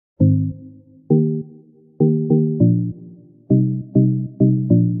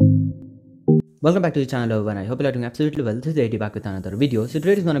Welcome back to the channel everyone. I hope you are doing absolutely well. This is AD back with another video. So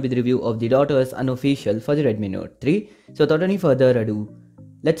today is going to be the review of the .os unofficial for the Redmi Note 3. So without any further ado,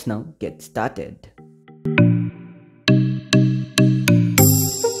 let's now get started.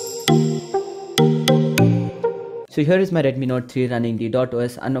 So here is my Redmi Note 3 running the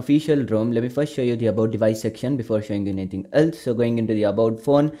 .os unofficial ROM. Let me first show you the about device section before showing you anything else. So going into the about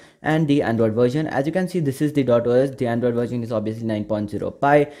phone and the Android version. As you can see, this is the .os. The Android version is obviously 9.0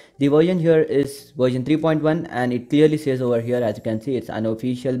 Pi. The version here is version 3.1 and it clearly says over here, as you can see, it's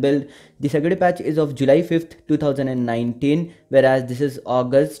unofficial build. The security patch is of July 5th, 2019, whereas this is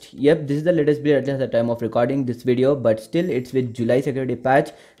August. Yep, this is the latest build at least at the time of recording this video, but still it's with July security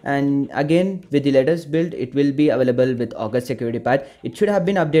patch. And again, with the latest build, it will be available with August security patch. It should have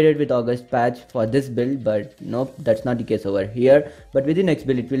been updated with August patch for this build, but nope, that's not the case over here. But with the next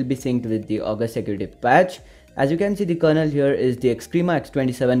build, it will be synced with the August security patch. As you can see, the kernel here is the Extrema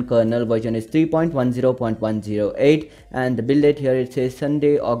X27 kernel. Version is 3.10.108 and the build date here it says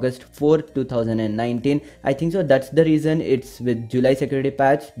Sunday, August 4th, 2019. I think so that's the reason it's with July security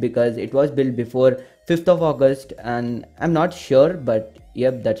patch, because it was built before 5th of August and I'm not sure, but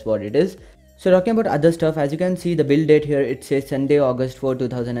yep, that's what it is. So talking about other stuff, as you can see, the build date here it says Sunday, August 4,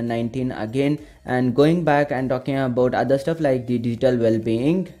 2019 again. And going back and talking about other stuff like the digital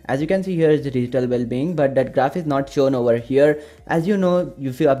well-being, as you can see here is the digital well-being, but that graph is not shown over here. As you know,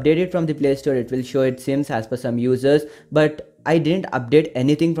 if you update it from the Play Store, it will show, it seems, as per some users, but I didn't update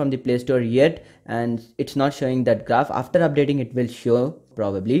anything from the Play Store yet and it's not showing that graph. After updating, it will show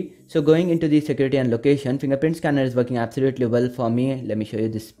probably. So going into the security and location, fingerprint scanner is working absolutely well for me. Let me show you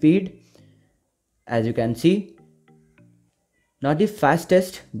the speed. As you can see, not the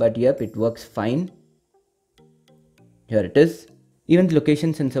fastest, but yep, it works fine. Here it is. Even the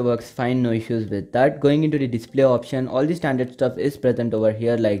location sensor works fine, no issues with that. Going into the display option, all the standard stuff is present over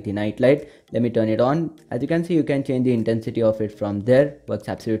here, like the night light. Let me turn it on. As you can see, you can change the intensity of it from there. Works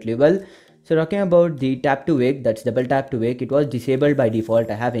absolutely well. So talking about the tap to wake, that's double tap to wake, it was disabled by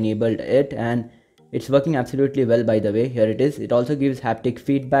default. I have enabled it and it's working absolutely well, by the way. Here it is. It also gives haptic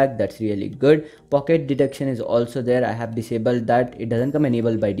feedback. That's really good. Pocket detection is also there. I have disabled that. It doesn't come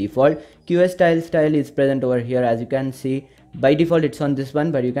enabled by default. QS style is present over here. As you can see, by default it's on this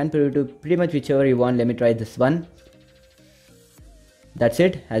one, but you can put it to pretty much whichever you want. Let me try this one. That's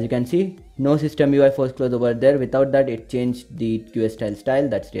it. As you can see, no system UI force close over there. Without that, it changed the QS style.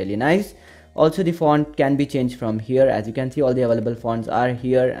 That's really nice. Also, the font can be changed from here. As you can see, all the available fonts are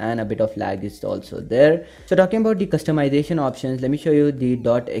here and a bit of lag is also there. So talking about the customization options, let me show you the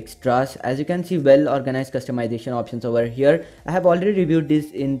 .extras. As you can see, well organized customization options over here. I have already reviewed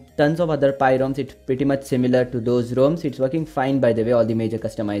this in tons of other Pi ROMs. It's pretty much similar to those ROMs. It's working fine, by the way, all the major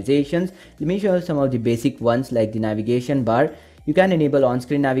customizations. Let me show you some of the basic ones, like the navigation bar. You can enable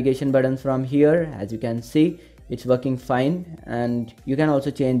on-screen navigation buttons from here. As you can see, it's working fine, and you can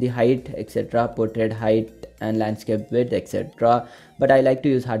also change the height, etc., portrait height and landscape width, etc., but I like to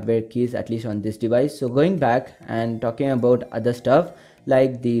use hardware keys, at least on this device. So going back and talking about other stuff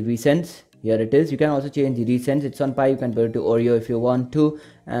like the recents, here it is. You can also change the recents. It's on Pi. You can put it to Oreo if you want to,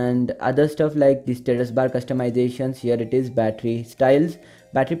 and other stuff like the status bar customizations. Here it is. Battery styles,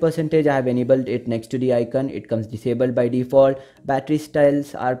 battery percentage, I have enabled it next to the icon. It comes disabled by default. Battery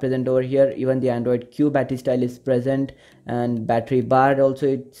styles are present over here. Even the Android Q battery style is present, and battery bar also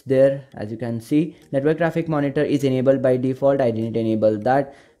it's there. As you can see, network traffic monitor is enabled by default. I didn't enable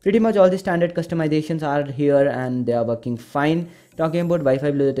that. Pretty much all the standard customizations are here and they are working fine. Talking about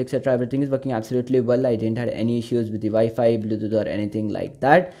Wi-Fi, Bluetooth, etc., everything is working absolutely well. I didn't have any issues with the Wi-Fi, Bluetooth or anything like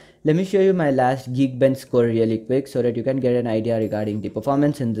that. Let me show you my last Geekbench score really quick so that you can get an idea regarding the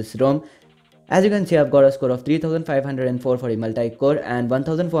performance in this ROM. As you can see, I've got a score of 3504 for the multi-core and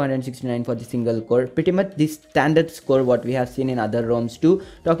 1469 for the single core. Pretty much the standard score what we have seen in other ROMs too.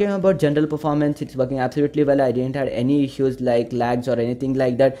 Talking about general performance, it's working absolutely well. I didn't have any issues like lags or anything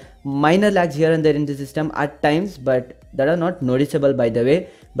like that. Minor lags here and there in the system at times, but that are not noticeable, by the way.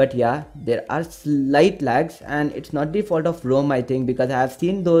 But yeah, there are slight lags and it's not the fault of ROM, I think, because I have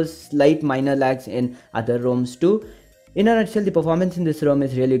seen those slight minor lags in other ROMs too. In a nutshell, the performance in this ROM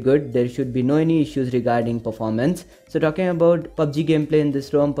is really good. There should be no any issues regarding performance. So talking about PUBG gameplay in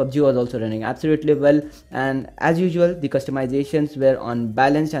this ROM, PUBG was also running absolutely well, and as usual the customizations were on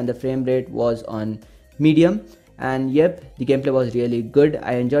balanced and the frame rate was on medium. And yep, the gameplay was really good.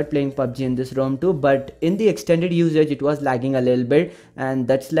 I enjoyed playing PUBG in this ROM too, but in the extended usage it was lagging a little bit, and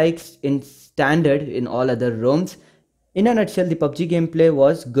that's like in standard in all other ROMs. In a nutshell, the PUBG gameplay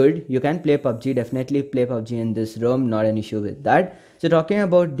was good. You can play PUBG, definitely play PUBG in this ROM, not an issue with that. So talking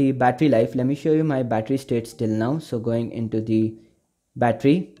about the battery life, let me show you my battery state till now. So going into the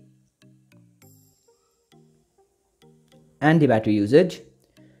battery, and the battery usage.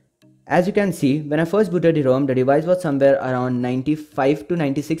 As you can see, when I first booted the ROM, the device was somewhere around 95 to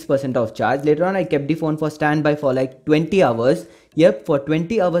 96% of charge. Later on, I kept the phone for standby for like 20 hours. Yep, for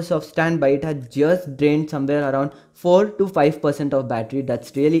 20 hours of standby, it had just drained somewhere around 4 to 5% of battery.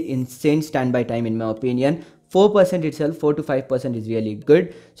 That's really insane standby time in my opinion. 4% itself, 4 to 5% is really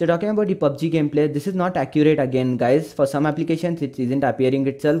good. So talking about the PUBG gameplay, this is not accurate again guys. For some applications it isn't appearing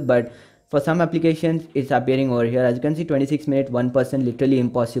itself, but for some applications it's appearing over here. As you can see, 26 minutes, 1%, literally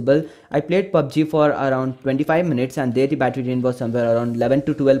impossible. I played PUBG for around 25 minutes and there the battery drain was somewhere around 11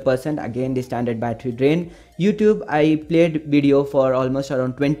 to 12%, again the standard battery drain. YouTube, I played video for almost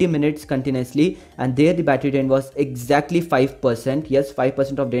around 20 minutes continuously and there the battery drain was exactly 5%. Yes,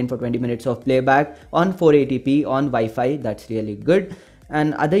 5% of drain for 20 minutes of playback on 480p on Wi-Fi. That's really good.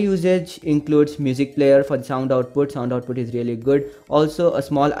 And other usage includes music player for the sound output. Sound output is really good. Also a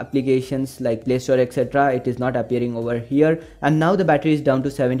small applications like Play Store, etc. It is not appearing over here. And now the battery is down to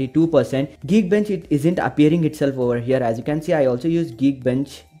 72%. Geekbench, it isn't appearing itself over here. As you can see, I also use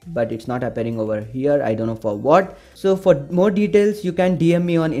Geekbench, but it's not appearing over here. I don't know for what. So for more details you can DM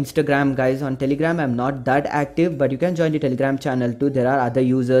me on Instagram guys. On Telegram I'm not that active, but you can join the Telegram channel too. There are other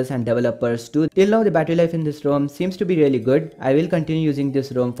users and developers too. Till now the battery life in this ROM seems to be really good. I will continue using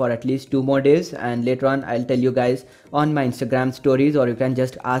this ROM for at least 2 more days and later on I'll tell you guys on my Instagram stories, or you can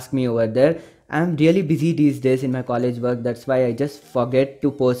just ask me over there. I'm really busy these days in my college work, that's why I just forget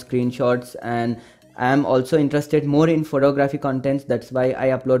to post screenshots, and I am also interested more in photography contents. That's why I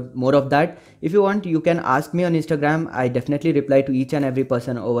upload more of that. If you want, you can ask me on Instagram. I definitely reply to each and every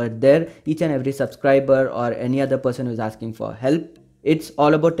person over there, each and every subscriber or any other person who is asking for help. It's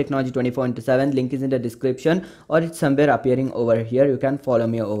all about technology 24/7. Link is in the description or it's somewhere appearing over here. You can follow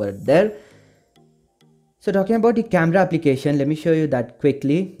me over there. So talking about the camera application, let me show you that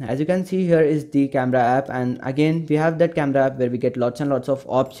quickly. As you can see, here is the camera app, and again we have that camera app where we get lots and lots of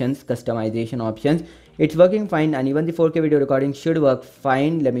options, customization options. It's working fine and even the 4K video recording should work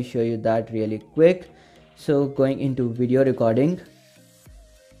fine. Let me show you that really quick. So going into video recording,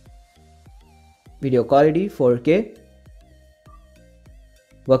 video quality 4K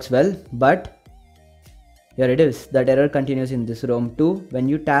works well, but here it is, that error continues in this ROM too. When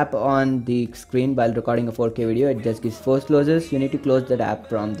you tap on the screen while recording a 4K video, it just gives force closes. You need to close that app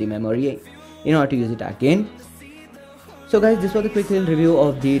from the memory in order to use it again. So guys, this was a quick little review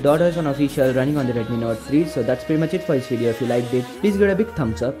of the Daughters unofficial running on the Redmi Note 3. So that's pretty much it for this video. If you liked it, please give it a big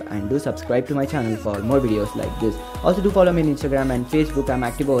thumbs up and do subscribe to my channel for more videos like this. Also do follow me on Instagram and Facebook. I'm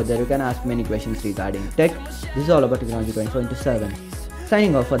active over there. You can ask me any questions regarding tech. This is all about technology 24/7.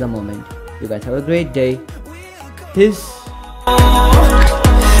 Signing off for the moment. You guys have a great day. Peace.